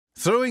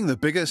Throwing the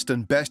biggest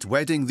and best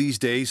wedding these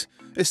days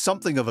is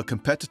something of a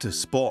competitive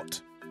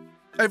sport.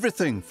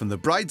 Everything from the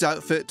bride's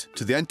outfit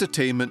to the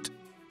entertainment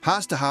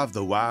has to have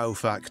the wow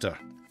factor.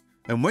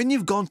 And when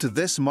you've gone to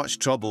this much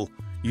trouble,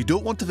 you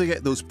don't want to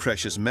forget those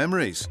precious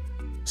memories.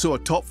 So a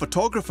top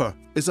photographer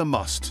is a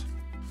must.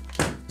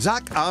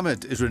 Zack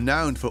Ahmad is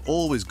renowned for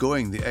always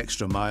going the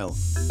extra mile.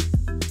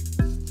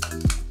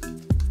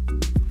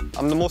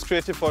 I'm the most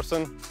creative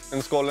person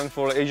in Scotland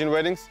for Asian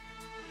weddings.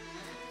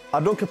 I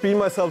don't compare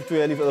myself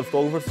to any other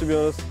photographers, to be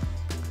honest.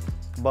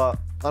 But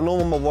I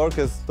know my work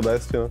is the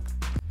best, you know.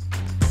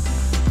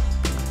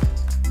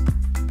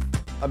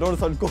 I don't want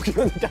to start cooking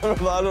on the camera,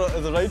 but I don't know,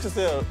 is it right to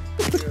say it?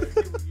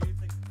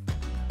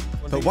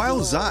 But while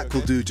Zack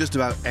will do just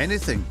about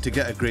anything to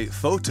get a great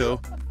photo,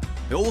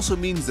 it also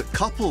means that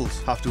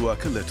couples have to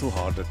work a little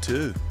harder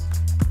too.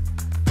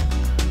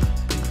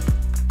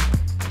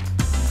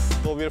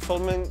 So we're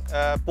filming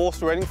a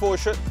post-wedding photo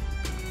shoot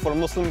for a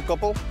Muslim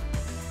couple.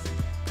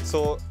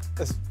 So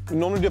we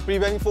normally do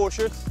pre-wedding photo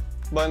shoots,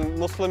 but in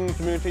Muslim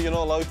community you're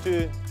not allowed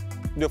to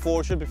do a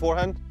photo shoot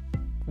beforehand.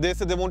 They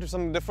said they wanted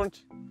something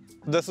different.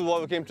 This is why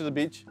we came to the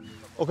beach.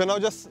 Okay, now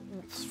just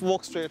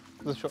walk straight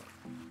to the shot.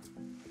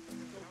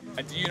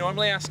 And do you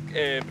normally ask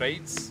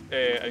brides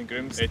and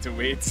grooms to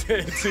wade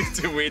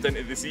to wade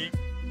into the sea?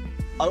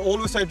 I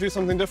always try to do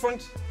something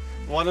different.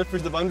 Why not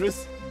push the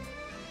boundaries?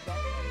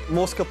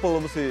 Most couples,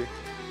 obviously,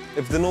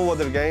 if they know what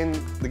they're getting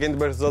the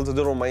better results,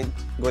 they don't mind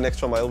going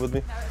extra mile with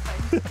me.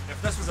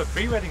 If this was a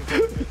pre-wedding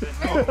photo,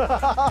 then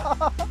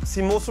no.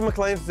 See, most of my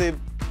clients, they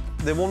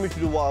want me to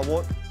do what I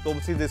want. So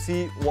obviously, they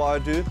see what I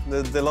do,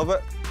 they love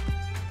it.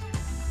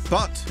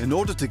 But in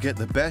order to get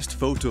the best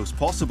photos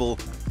possible,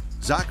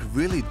 Zack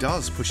really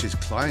does push his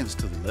clients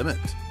to the limit.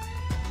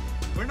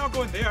 We're not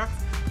going there.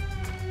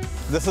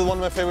 This is one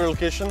of my favourite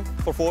locations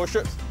for photo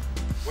shoots.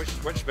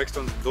 Which big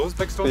stones? Those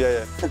big stones?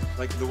 Yeah.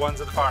 Like the ones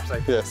at the far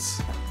side?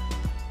 Yes.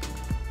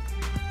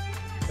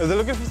 If they're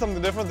looking for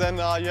something different, then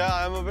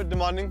yeah, I'm a bit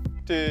demanding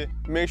to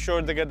make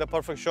sure they get the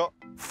perfect shot.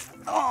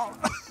 Oh,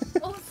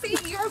 see,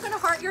 you're going to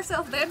hurt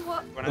yourself then,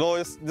 what? No,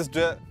 just do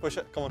it, push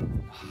it, come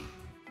on.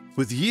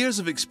 With years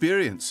of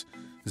experience,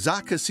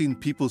 Zack has seen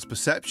people's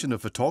perception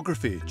of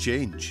photography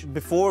change.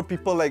 Before,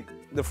 people they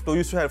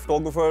used to have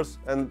photographers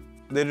and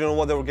they didn't know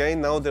what they were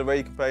getting. Now they're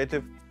very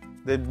competitive.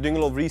 They're doing a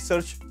lot of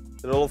research.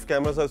 There are a lot of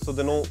cameras out, so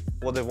they know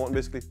what they want,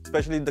 basically.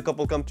 Especially the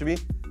couple come to me,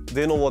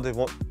 they know what they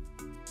want.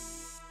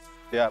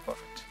 Yeah,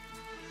 perfect.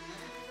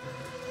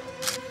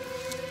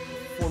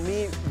 For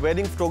me,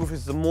 wedding photography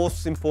is the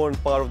most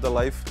important part of the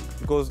life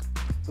because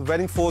the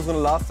wedding photo is going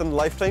to last them a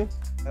lifetime.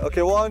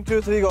 Okay, 1,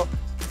 2, 3, go.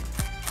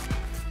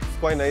 It's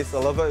quite nice. I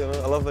love it, you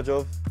know. I love my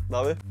job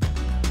that way.